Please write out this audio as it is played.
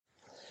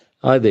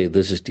Hi there,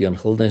 this is Tian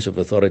Gildes of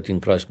Authority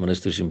in Christ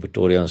Ministers in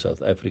Pretoria,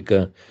 South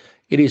Africa.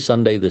 It is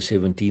Sunday, the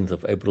 17th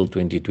of April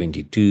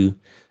 2022,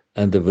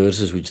 and the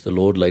verses which the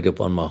Lord laid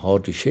upon my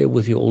heart to share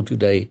with you all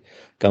today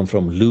come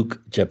from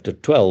Luke chapter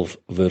 12,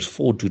 verse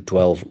 4 to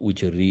 12,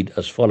 which I read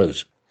as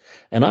follows.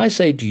 And I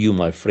say to you,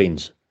 my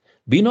friends,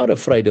 be not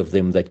afraid of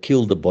them that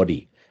kill the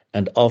body,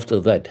 and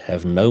after that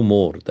have no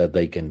more that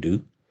they can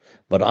do.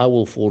 But I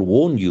will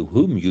forewarn you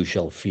whom you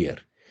shall fear.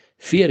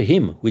 Fear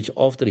him which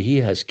after he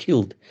has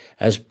killed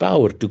has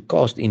power to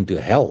cast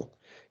into hell.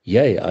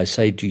 Yea, I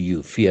say to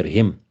you, fear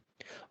him.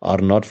 Are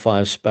not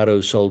 5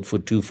 sparrows sold for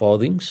 2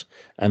 farthings,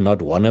 and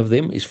not one of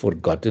them is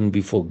forgotten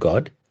before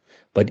God?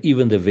 But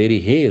even the very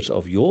hairs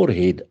of your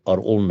head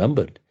are all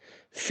numbered.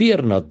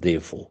 Fear not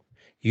therefore,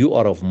 you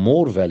are of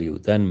more value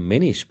than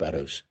many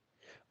sparrows.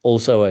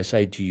 Also I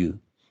say to you,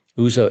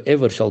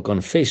 whosoever shall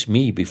confess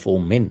me before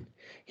men,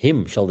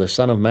 him shall the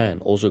Son of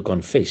Man also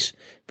confess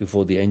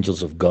before the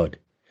angels of God.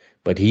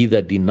 But he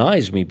that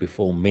denies me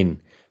before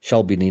men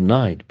shall be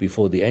denied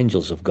before the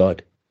angels of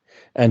God.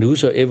 And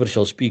whosoever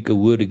shall speak a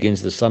word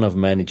against the Son of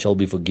Man, it shall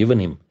be forgiven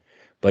him.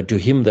 But to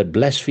him that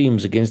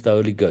blasphemes against the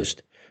Holy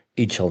Ghost,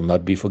 it shall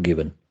not be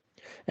forgiven.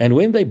 And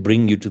when they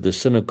bring you to the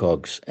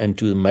synagogues and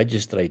to the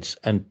magistrates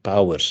and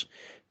powers,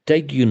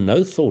 take you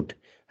no thought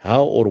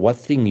how or what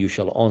thing you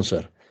shall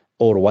answer,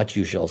 or what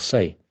you shall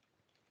say.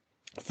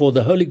 For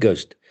the Holy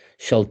Ghost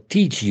shall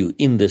teach you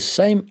in the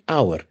same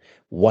hour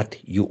what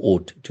you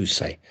ought to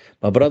say.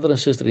 My brother and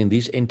sister, in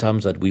these end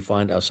times that we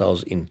find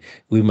ourselves in,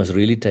 we must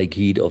really take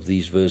heed of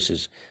these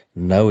verses,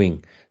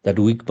 knowing that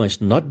we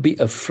must not be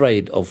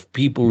afraid of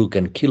people who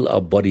can kill our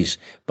bodies,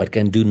 but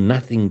can do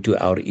nothing to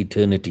our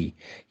eternity.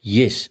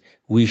 Yes,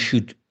 we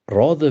should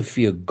rather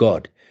fear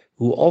God,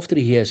 who after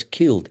he has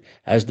killed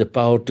has the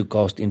power to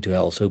cast into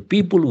hell. So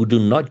people who do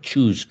not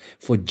choose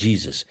for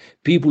Jesus,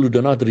 people who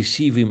do not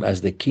receive him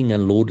as the King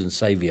and Lord and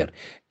Savior,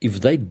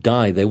 if they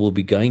die, they will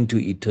be going to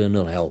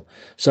eternal hell.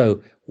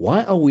 So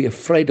why are we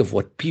afraid of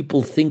what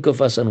people think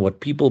of us and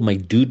what people may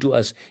do to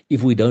us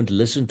if we don't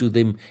listen to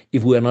them,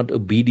 if we are not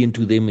obedient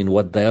to them in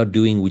what they are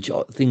doing, which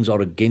things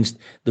are against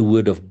the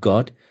word of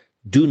God?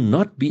 Do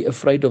not be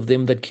afraid of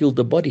them that kill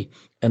the body,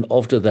 and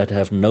after that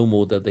have no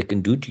more that they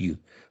can do to you.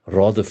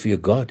 Rather fear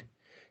God.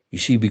 You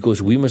see,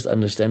 because we must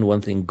understand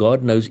one thing,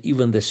 God knows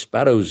even the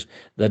sparrows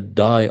that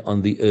die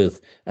on the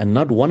earth, and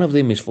not one of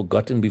them is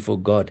forgotten before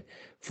God.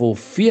 For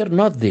fear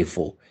not,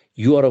 therefore,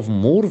 you are of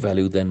more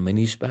value than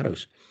many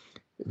sparrows.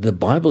 The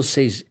Bible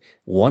says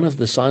one of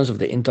the signs of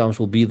the end times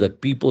will be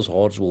that people's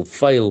hearts will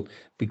fail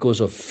because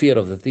of fear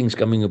of the things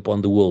coming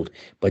upon the world.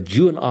 But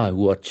you and I,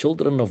 who are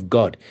children of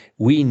God,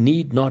 we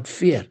need not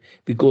fear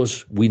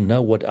because we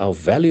know what our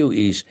value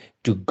is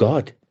to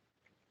God.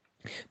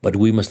 But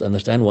we must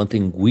understand one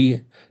thing,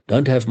 we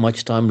don't have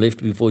much time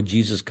left before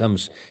Jesus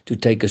comes to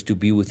take us to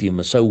be with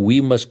him. So we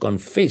must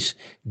confess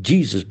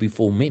Jesus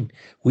before men.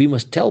 We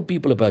must tell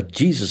people about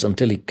Jesus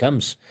until he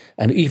comes.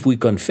 And if we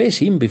confess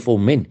him before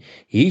men,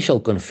 he shall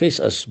confess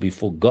us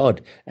before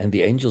God and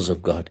the angels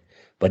of God.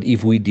 But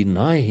if we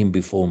deny him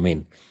before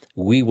men,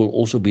 we will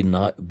also be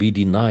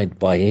denied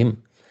by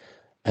him.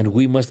 And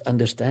we must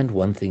understand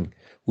one thing.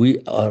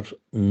 We are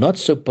not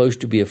supposed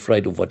to be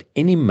afraid of what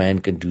any man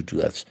can do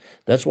to us.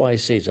 That's why it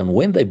says, and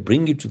when they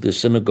bring you to the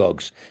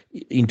synagogues,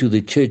 into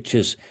the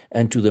churches,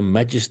 and to the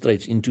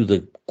magistrates, into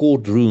the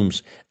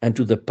courtrooms, and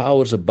to the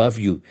powers above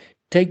you,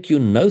 take you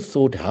no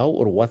thought how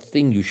or what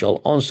thing you shall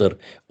answer,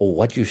 or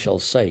what you shall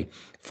say,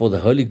 for the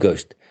Holy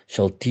Ghost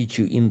shall teach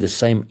you in the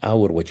same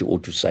hour what you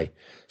ought to say.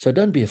 So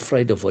don't be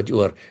afraid of what you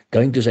are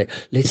going to say.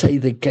 Let's say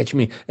they catch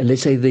me, and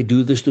let's say they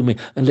do this to me,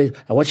 and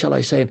what shall I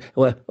say?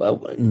 Well,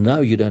 now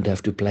you don't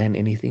have to plan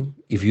anything.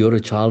 If you're a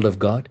child of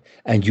God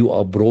and you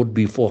are brought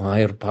before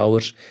higher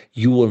powers,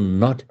 you will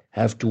not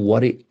have to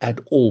worry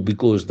at all,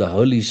 because the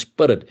Holy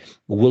Spirit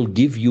will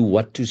give you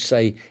what to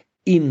say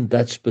in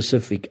that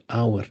specific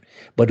hour.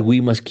 But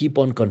we must keep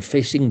on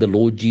confessing the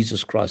Lord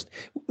Jesus Christ.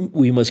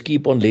 We must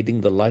keep on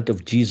letting the light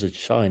of Jesus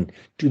shine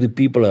to the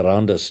people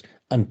around us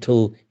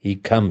until he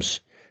comes,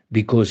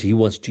 because he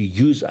wants to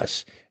use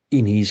us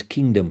in his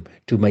kingdom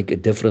to make a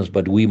difference.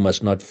 But we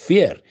must not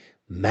fear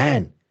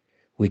man.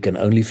 We can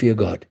only fear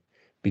God,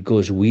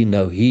 because we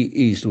know he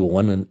is the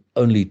one and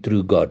only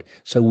true God.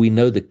 So we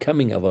know the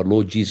coming of our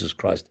Lord Jesus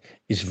Christ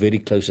is very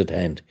close at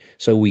hand.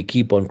 So we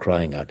keep on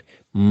crying out,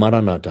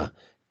 Maranatha,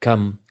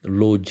 come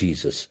Lord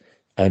Jesus.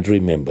 And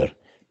remember,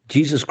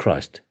 Jesus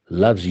Christ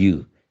loves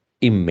you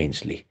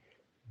immensely.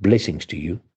 Blessings to you.